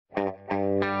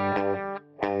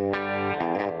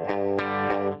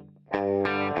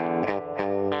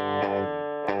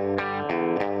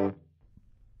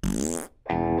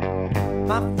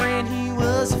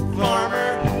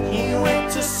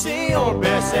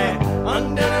say,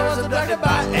 until it was abducted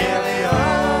by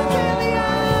aliens.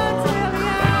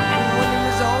 And when he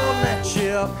was on that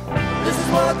ship, this is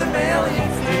what the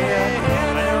aliens did.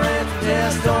 They ran the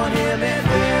test on him and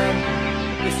then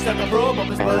they stuck a probe up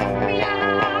his butt.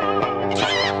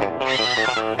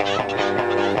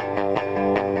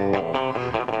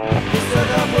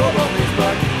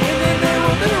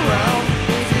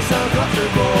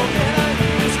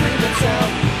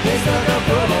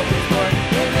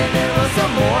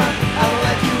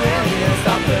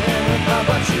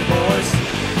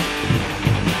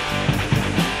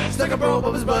 Stuck a probe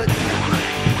up his butt.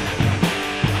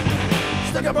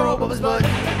 Stuck a probe up his butt.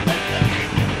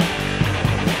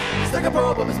 Stuck a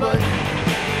probe up his butt.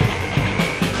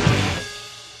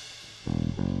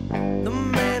 The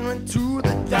man went to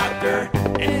the doctor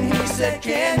and he said,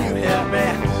 can you help me?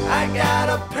 I got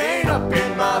a pain up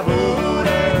in my booty.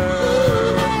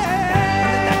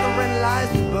 And the doctor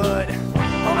analyzed his butt.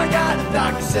 Oh my God, the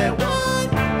doctor said, what?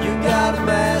 You got a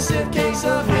massive case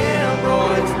of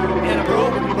hemorrhoids and a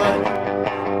broken butt.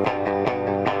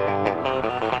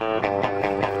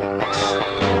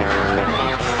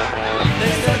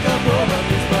 They stuck a probe up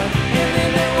his butt and then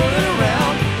they rolled it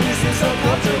around. This is so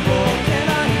comfortable, can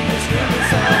I hear the screaming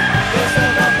sound? They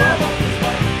stuck a probe up his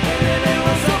butt and then they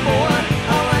want some more.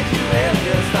 I like you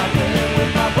aliens, stop playing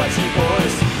with my butt, you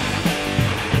boys.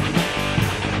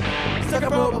 Stuck a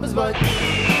probe up his butt.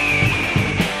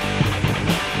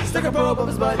 Stuck a probe up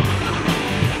his butt.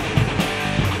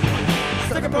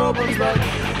 Stuck a probe up his butt.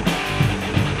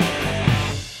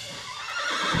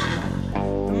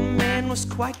 The man was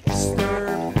quite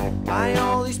disturbed by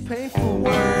all these painful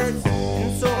words,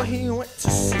 and so he went to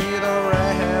see the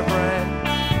Reverend.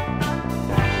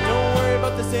 Don't worry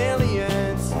about this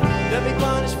aliens, they'll be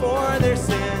punished for their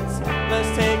sins. Let's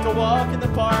take a walk in the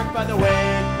park. By the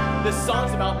way, this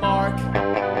song's about Mark.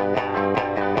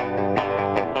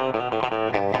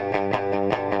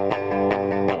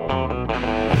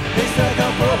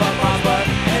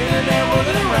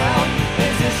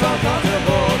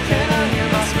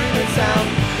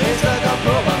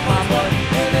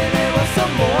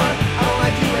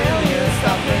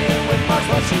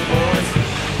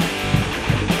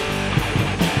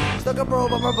 Stuck a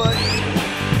probe up my butt.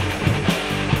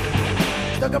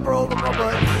 Stuck a probe up my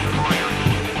butt.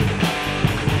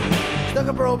 Stuck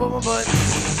a probe up my butt.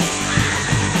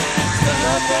 Stuck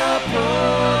a probe.